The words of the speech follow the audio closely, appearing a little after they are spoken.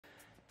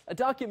A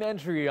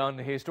documentary on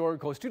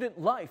historical student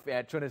life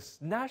at China's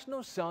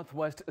National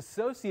Southwest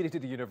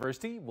Associated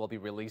University will be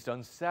released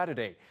on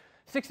Saturday.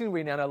 16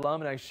 LIANDA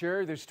alumni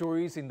share their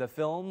stories in the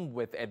film,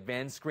 with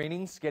advanced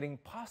screenings getting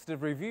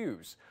positive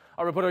reviews.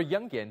 Our reporter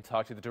Yang Yan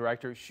talked to the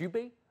director Xu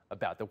Bei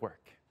about the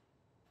work.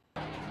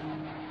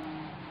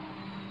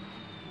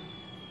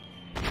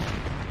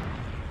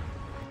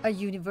 A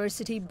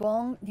university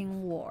born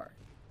in war.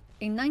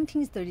 In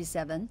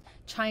 1937,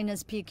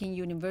 China's Peking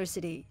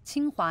University,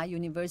 Tsinghua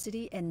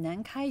University, and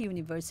Nankai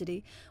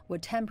University were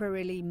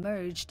temporarily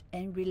merged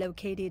and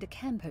relocated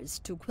campus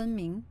to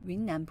Kunming,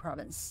 Yunnan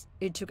Province.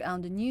 It took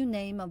on the new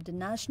name of the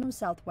National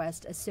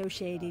Southwest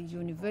Associated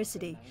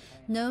University,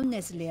 known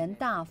as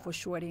LIANDA for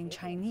short in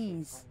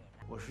Chinese.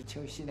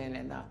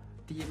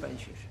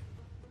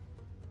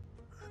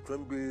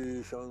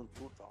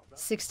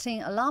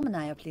 16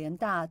 alumni of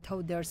LIANDA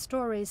told their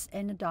stories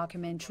in a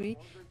documentary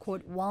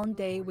called One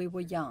Day We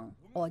Were Young,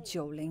 or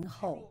 90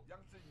后.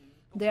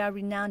 They are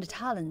renowned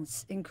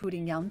talents,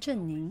 including Yang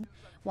Zhenning,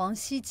 Wang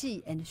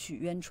Xiji, and Xu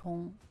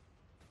Yuanchong.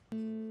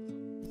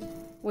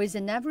 With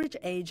an average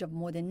age of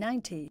more than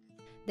 90,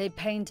 they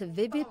paint a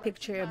vivid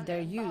picture of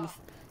their youth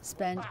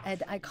spent at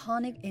the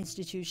iconic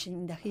institution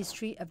in the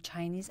history of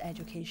Chinese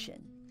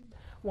education.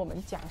 We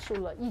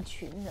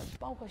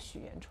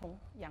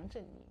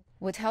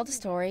tell the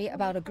story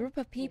about a group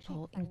of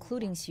people,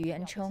 including Xu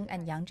Yuanchong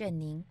and Yang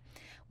Zhenning.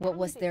 What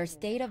was their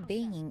state of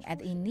being at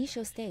the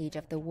initial stage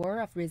of the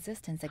war of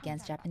resistance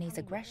against Japanese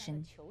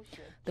aggression?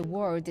 The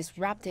war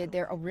disrupted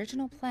their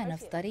original plan of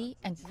study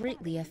and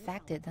greatly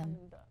affected them.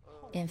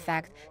 In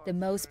fact, the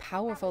most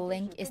powerful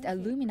link is the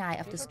alumni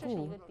of the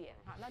school.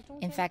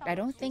 In fact, I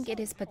don't think it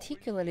is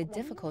particularly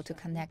difficult to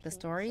connect the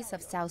stories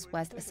of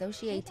Southwest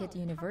Associated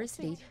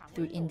University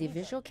through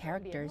individual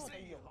characters.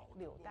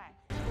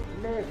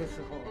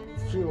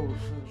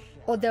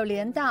 Although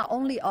LIANDA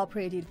only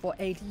operated for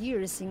 8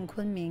 years in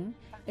Kunming,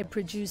 it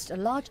produced a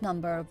large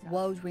number of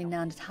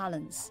world-renowned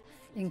talents,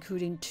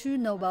 including 2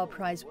 Nobel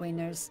Prize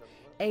winners,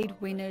 8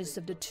 winners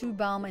of the 2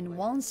 Bomb and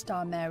 1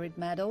 Star Merit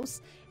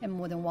medals, and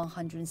more than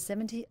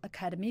 170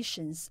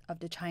 academicians of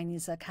the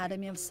Chinese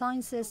Academy of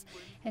Sciences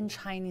and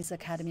Chinese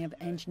Academy of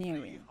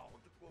Engineering.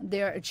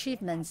 Their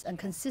achievements and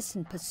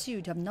consistent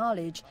pursuit of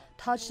knowledge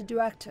touched the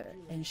director,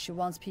 and she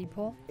wants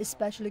people,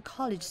 especially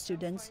college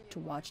students, to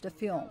watch the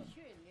film.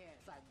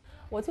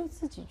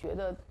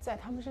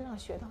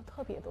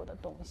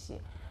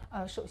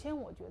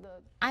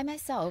 I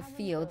myself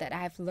feel that I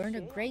have learned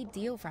a great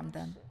deal from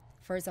them.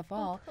 First of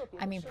all,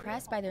 I'm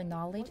impressed by their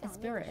knowledge and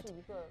spirit.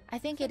 I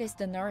think it is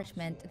the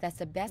nourishment that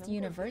the best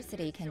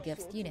university can give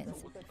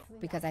students,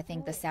 because I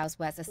think the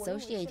Southwest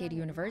Associated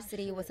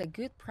University was a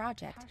good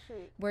project,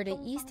 where the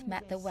East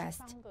met the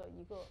West.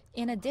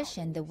 In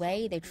addition, the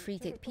way they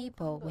treated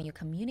people when you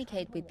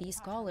communicate with these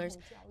scholars,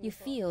 you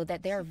feel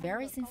that they are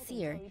very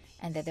sincere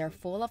and that they're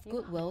full of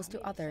goodwills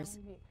to others.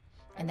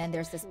 And then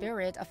there's the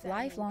spirit of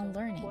lifelong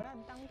learning.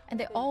 And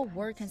they all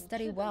work and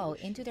study well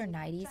into their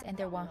 90s and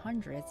their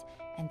 100s,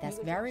 and that's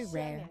very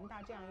rare.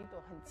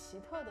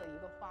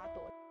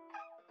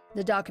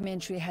 The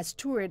documentary has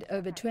toured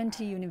over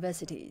 20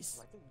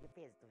 universities.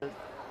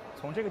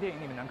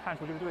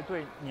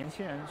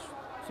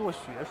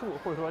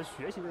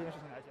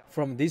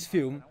 From this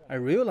film, I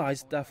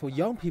realized that for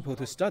young people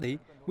to study,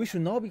 we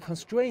should not be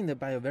constrained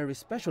by a very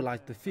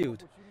specialized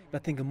field,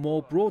 but think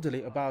more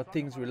broadly about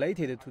things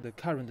related to the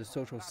current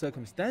social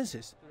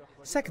circumstances.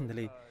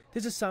 Secondly,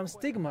 there's some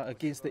stigma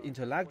against the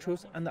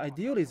intellectuals and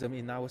idealism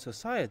in our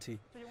society,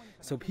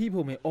 so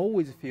people may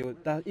always feel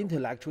that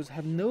intellectuals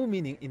have no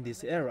meaning in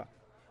this era,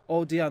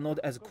 or they are not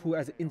as cool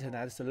as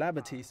internet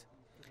celebrities.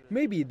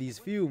 Maybe these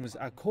films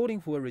are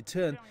calling for a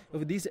return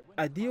of this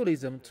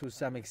idealism to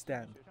some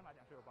extent.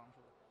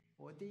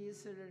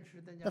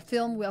 The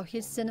film will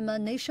hit cinema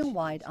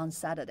nationwide on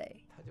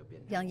Saturday.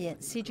 Yang Yan,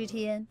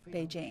 CGTN,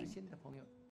 Beijing.